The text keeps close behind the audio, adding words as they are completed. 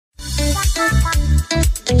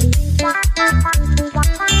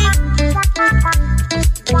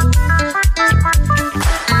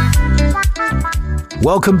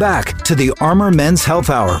Welcome back to the Armor Men's Health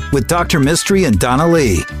Hour with Dr. Mystery and Donna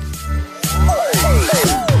Lee.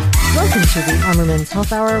 Welcome to the Armor Men's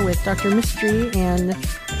Health Hour with Dr. Mystery and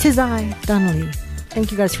tis I, Donna Lee.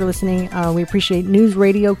 Thank you guys for listening. We appreciate News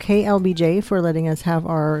Radio KLBJ for letting us have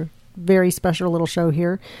our very special little show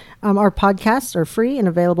here. Our podcasts are free and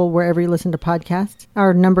available wherever you listen to podcasts.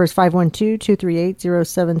 Our number is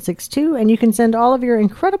 512-238-0762, and you can send all of your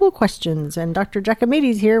incredible questions, and Dr.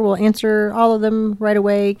 Jacomides here will answer all of them right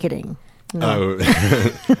away. Kidding. No.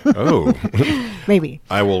 Oh. Maybe.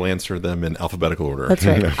 I will answer them in alphabetical order. That's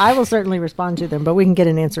right. I will certainly respond to them, but we can get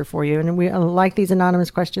an answer for you. And we like these anonymous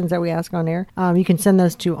questions that we ask on air. You can send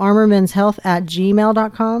those to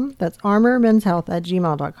armormenshealth@gmail.com. That's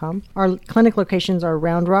armormenshealth@gmail.com. Our clinic locations are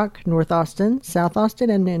Round Rock, North Austin, South Austin,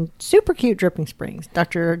 and in super cute Dripping Springs.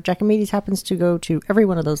 Dr. Jacomides happens to go to every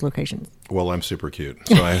one of those locations. Well, I'm super cute,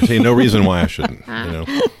 so I see no reason why I shouldn't.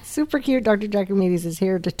 Super cute Dr. Jacomides is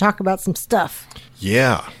here to talk about some stuff.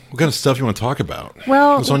 Yeah. What kind of stuff you want to talk about?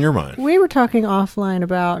 Well, what's on your mind? We were talking offline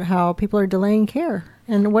about how people are delaying care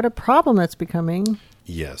and what a problem that's becoming.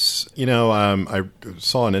 Yes. I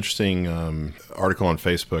saw an interesting article on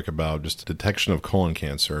Facebook about just detection of colon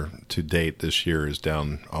cancer to date this year is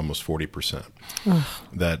down almost 40%.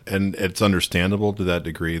 And it's understandable to that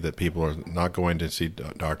degree that people are not going to see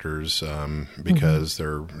doctors because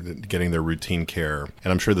they're getting their routine care.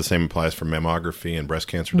 And I'm sure the same applies for mammography and breast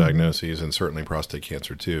cancer diagnoses and certainly prostate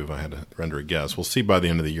cancer too, if I had to render a guess. We'll see by the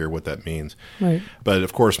end of the year what that means. Right. But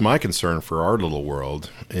of course, my concern for our little world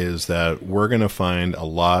is that we're going to find a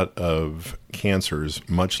lot of cancers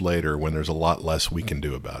much later when there's a lot less we can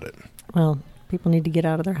do about it. Well, people need to get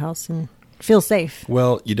out of their house and feel safe.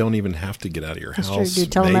 Well, you don't even have to get out of your house. That's true. Do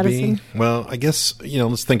telemedicine? Maybe. Well, I guess,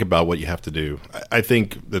 let's think about what you have to do. I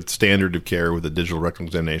think the standard of care with a digital rectal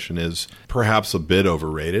examination is perhaps a bit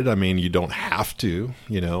overrated. I mean, you don't have to.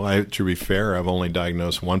 To be fair, I've only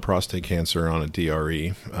diagnosed one prostate cancer on a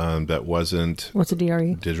DRE that wasn't... What's a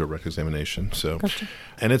DRE? Digital rectal examination. So, gotcha.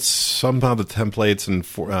 And it's somehow the templates and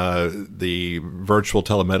the virtual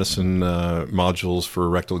telemedicine modules for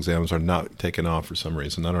rectal exams are not taken off for some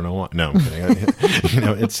reason. I don't know why. No, I'm kidding.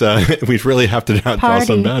 It's we really have to draw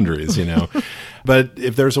some boundaries. But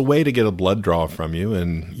if there's a way to get a blood draw from you,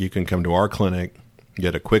 and you can come to our clinic,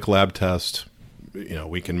 get a quick lab test.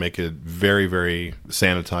 We can make it very, very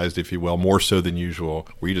sanitized, if you will, more so than usual,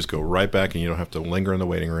 where you just go right back and you don't have to linger in the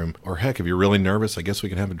waiting room. Or heck, if you're really nervous, I guess we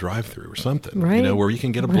can have a drive-through or something, right. Where you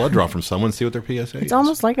can get a blood draw from someone, see what their PSA is. It's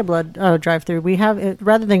almost like a blood drive-through. We have,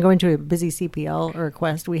 rather than going to a busy CPL or a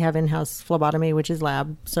Quest, we have in-house phlebotomy, which is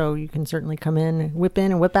lab. So you can certainly come in and whip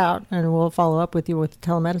out, and we'll follow up with you with a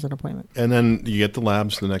telemedicine appointment. And then you get the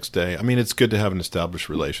labs the next day. I mean, it's good to have an established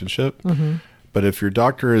relationship. Mm-hmm. But if your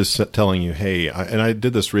doctor is telling you, hey, and I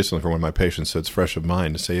did this recently for one of my patients, so it's fresh of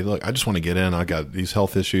mind, to say, look, I just want to get in. I got these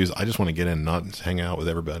health issues. I just want to get in, not hang out with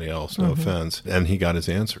everybody else. No offense. And he got his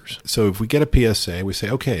answers. So if we get a PSA, we say,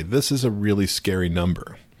 okay, this is a really scary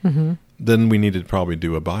number. Mm-hmm. Then we need to probably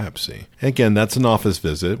do a biopsy. Again, that's an office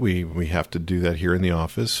visit. We have to do that here in the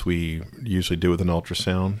office. We usually do it with an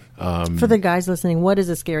ultrasound. For the guys listening, what is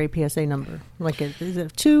a scary PSA number? Like, is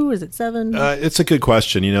it 2? Is it 7? It's a good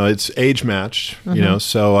question. It's age matched,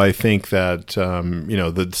 so I think that,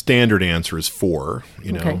 the standard answer is 4.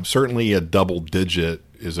 Okay. Certainly a double digit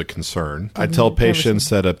is a concern. I tell patients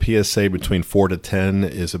that a PSA between 4 to 10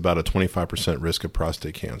 is about a 25% risk of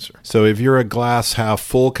prostate cancer. So if you're a glass half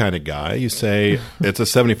full kind of guy, you say it's a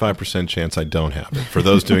 75% chance I don't have it. For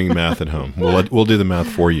those doing math at home, we'll do the math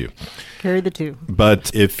for you. Carry the 2.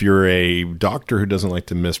 But if you're a doctor who doesn't like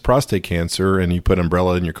to miss prostate cancer and you put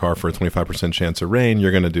umbrella in your car for a 25% chance of rain,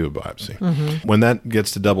 you're going to do a biopsy. Mm-hmm. When that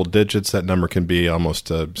gets to double digits, that number can be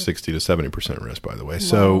almost a 60 to 70% risk, by the way. Wow.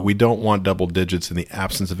 So we don't want double digits in the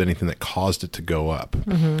absence of anything that caused it to go up.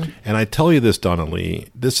 Mm-hmm. And I tell you this, Donna Lee,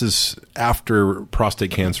 this is after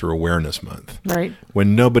Prostate Cancer Awareness Month. Right.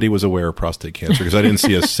 When nobody was aware of prostate cancer, because I didn't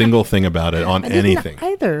see a single thing about it on anything.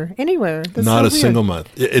 Either, anywhere. That's not so a weird. Single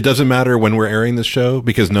month. It doesn't matter when we're airing this show,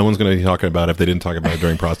 because no one's going to be talking about it if they didn't talk about it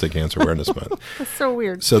during Prostate Cancer Awareness Month. That's so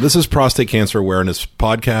weird. So this is Prostate Cancer Awareness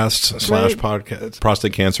Podcast / podcast,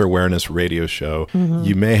 Prostate Cancer Awareness Radio Show. Mm-hmm.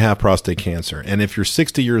 You may have prostate cancer. And if you're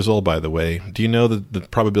 60 years old, by the way, do you know the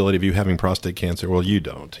probability of you having prostate cancer? Well, you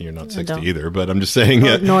don't. You're not 60 either, but I'm just saying.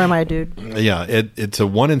 Nor am I a dude. Yeah, it's a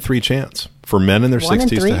 1 in 3 chance for men in their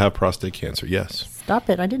 60s to have prostate cancer. Yes. Stop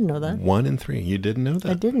it. I didn't know that. 1 in 3. You didn't know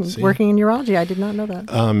that? I didn't. See? Working in urology, I did not know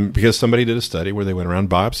that. Because somebody did a study where they went around,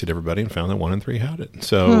 biopsied everybody, and found that 1 in 3 had it.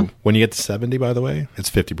 So when you get to 70, by the way, it's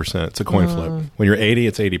 50%. It's a coin flip. When you're 80,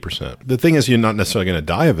 it's 80%. The thing is, you're not necessarily going to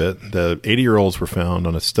die of it. The 80-year-olds were found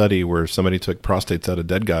on a study where somebody took prostates out of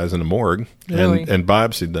dead guys in a morgue and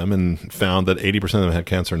biopsied them and found that 80% of them had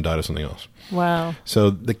cancer and died of something else. Wow. So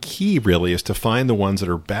the key really is to find the ones that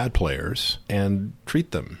are bad players and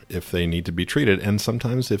treat them if they need to be treated. And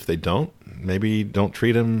sometimes if they don't, maybe don't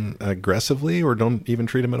treat them aggressively or don't even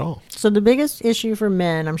treat them at all. So the biggest issue for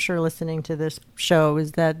men, I'm sure listening to this show,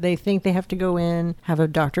 is that they think they have to go in, have a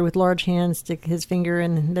doctor with large hands stick his finger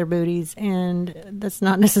in their booties, and that's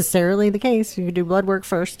not necessarily the case. You could do blood work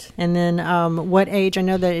first. And then what age? I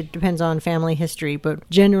know that it depends on family history, but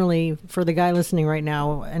generally for the guy listening right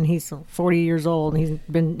now, and he's 40 years old,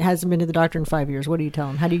 and hasn't been to the doctor in 5 years, what do you tell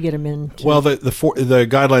him? How do you get him in? Well, the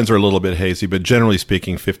guidelines are a little bit hazy, but generally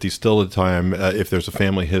speaking, 50 is still the time. If there's a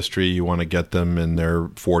family history, you want to get them in their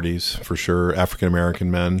 40s for sure. African-American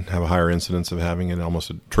men have a higher incidence of having it, almost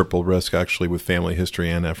a triple risk actually with family history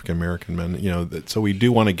and African-American men. So we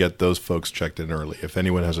do want to get those folks checked in early. If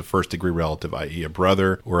anyone has a first-degree relative, i.e. a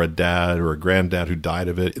brother or a dad or a granddad who died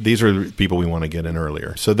of it, these are people we want to get in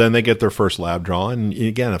earlier. So then they get their first lab draw. And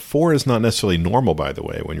again, a 4 is not necessarily normal, by the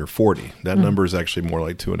way, when you're 40. That number is actually more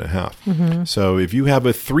like 2.5. So if you have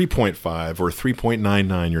a 3.5 or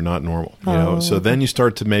 3.99, you're not normal. So then you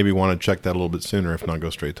start to maybe want to check that a little bit sooner, if not go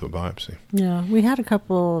straight to a biopsy. Yeah, we had a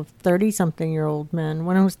couple of 30-something-year-old men.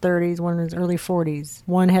 One was 30s, one was early 40s.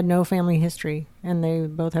 One had no family history, and they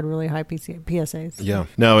both had really high PSAs. Yeah.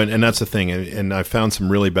 No, and that's the thing. And I found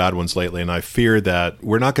some really bad ones lately, and I fear that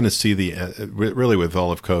we're not going to see really with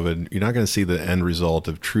all of COVID, you're not going to see the end result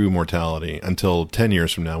of true mortality until 10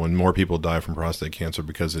 years from now, when more people die from prostate cancer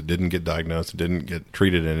because it didn't get diagnosed, it didn't get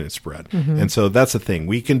treated, and it spread. And so that's the thing.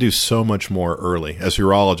 We can do so much more early. As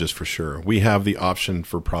urologists, for sure, we have the option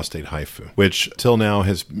for prostate HIFU, which till now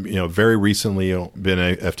has very recently been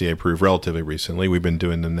FDA approved, relatively recently. We've been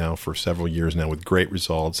doing them now for several years now with great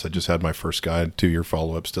results. I just had my first guy, 2-year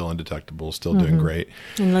follow-up, still undetectable, still doing great.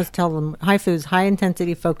 And let's tell them, HIFU is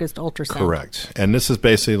high-intensity focused ultrasound. Correct. And this is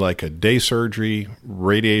basically like a day surgery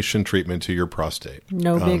radiation treatment to your prostate.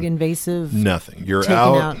 No big invasive. Nothing. You're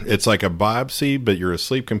out. It's like a biopsy, but you're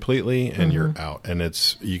asleep completely and you're out. And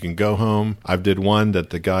you can go home. I did one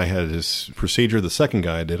that the guy had his procedure. The second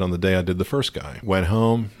guy I did on the day I did the first guy. Went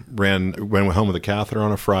home with a catheter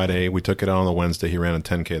on a Friday. We took it out on the Wednesday. He ran a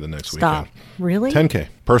 10K the next weekend. Really? 10K.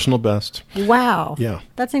 Personal best. Wow. Yeah.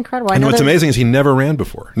 That's incredible. And what's amazing is he never ran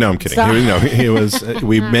before. No, I'm kidding. He was.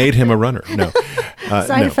 We made him a runner. No.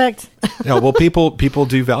 Side effect. Well, people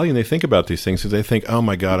do value and they think about these things because they think, oh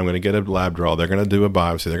my God, I'm going to get a lab draw. They're going to do a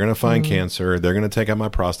biopsy. They're going to find cancer. They're going to take out my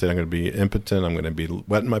prostate. I'm going to be impotent. I'm going to be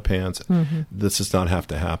wetting my pants. This does not have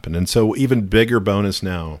to happen. And so even bigger bonus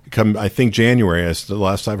now, I think January, as the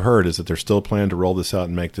last I've heard, is that they're still planning to roll this out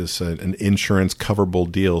and make this an insurance coverable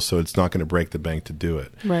deal, so it's not going to break the bank to do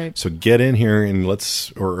it. Right. So get in here and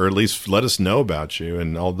or at least let us know about you,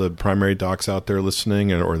 and all the primary docs out there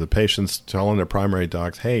listening, or the patients telling their primary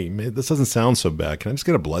docs, hey, this doesn't sound so bad. Can I just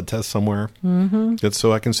get a blood test somewhere? Just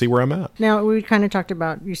so I can see where I'm at. Now, we kind of talked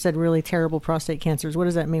about, you said really terrible prostate cancers. What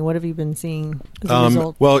does that mean? What have you been seeing as a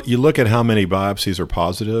result? Well, you look at how many biopsies are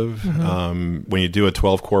positive. When you do a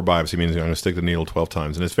 12-core biopsy, it means you're going to stick the needle 12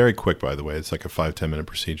 times. And it's very quick, by the way. It's like a 5-10 minute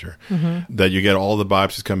procedure. That you get all the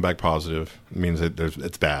biopsies come back positive. It means that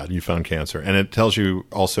it's bad. You found cancer. And it tells you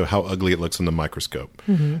also how ugly it looks in the microscope.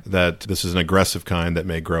 That this is an aggressive kind that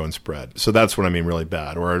may grow and spread. So that's what I mean really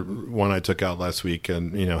bad. Or one I took out last week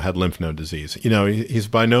and had lymph node disease. He's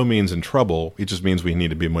by no means in trouble. It just means we need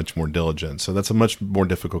to be much more diligent. So that's a much more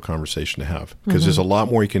difficult conversation to have because there's a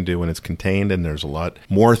lot more you can do when it's contained, and there's a lot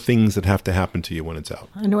more things that have to happen to you when it's out.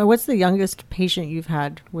 I know. What's the youngest patient you've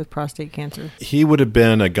had with prostate cancer? He would have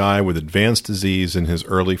been a guy with advanced disease in his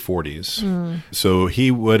early 40s. So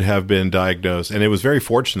he would have been diagnosed, and it was very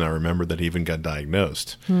fortunate, I remember, that he even got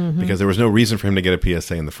diagnosed because there was no reason for him to get a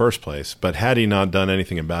PSA in the first place. But had he not done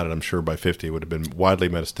anything about it, I'm sure by 50 it would have been widely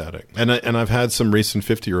metastatic. And I've had some recent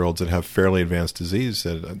 50-year-olds that have fairly advanced disease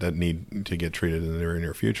that need to get treated in the very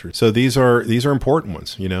near future. So these are important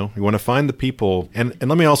ones. You want to find the people. And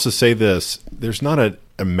let me also say this: there's not a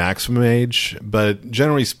maximum age, but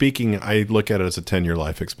generally speaking, I look at it as a 10-year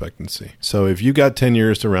life expectancy. So if you got 10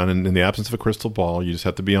 years to run, and in the absence of a crystal ball, you just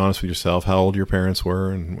have to be honest with yourself, how old your parents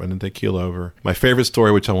were and when did they keel over. My favorite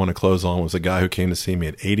story, which I want to close on, was a guy who came to see me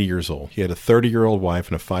at 80 years old. He had a 30-year-old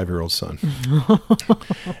wife and a 5-year-old son.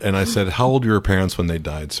 And I said, how old were your parents when they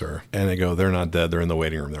died, sir? And they go, they're not dead. They're in the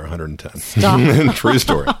waiting room. They're 110. Stop. True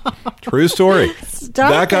story. True story.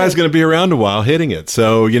 that guy's going to be around a while hitting it.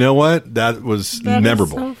 So you know what? That was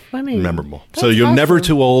memorable. Is so funny. Memorable. That's so you're awesome. never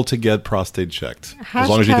too old to get prostate checked. As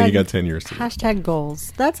long as you think you got 10 years to do it. Hashtag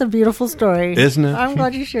goals. That's a beautiful story. Isn't it? I'm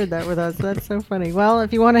glad you shared that with us. That's so funny. Well,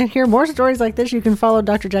 if you want to hear more stories like this, you can follow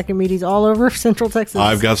Dr. Jacomides all over Central Texas.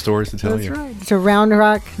 I've got stories to tell you. That's right. So Round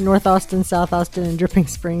Rock, North Austin, South Austin, and Dripping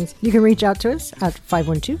Springs. You can reach out to us at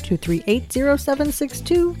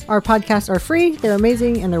 512-238-0762. Our podcasts are free. They're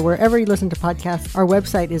amazing, and they're wherever you listen to podcasts. Our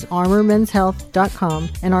website is armormenshealth.com,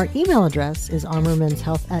 and our email address is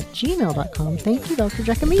armormenshealth@gmail.com. Thank you, Dr.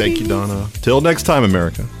 Jacomides. Thank you, Donna. Till next time,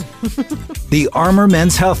 America. The Armor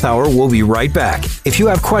Men's Health Hour will be right back. If you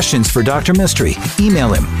have questions for Dr. Mystery,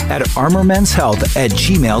 email him at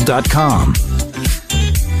armormenshealth@gmail.com.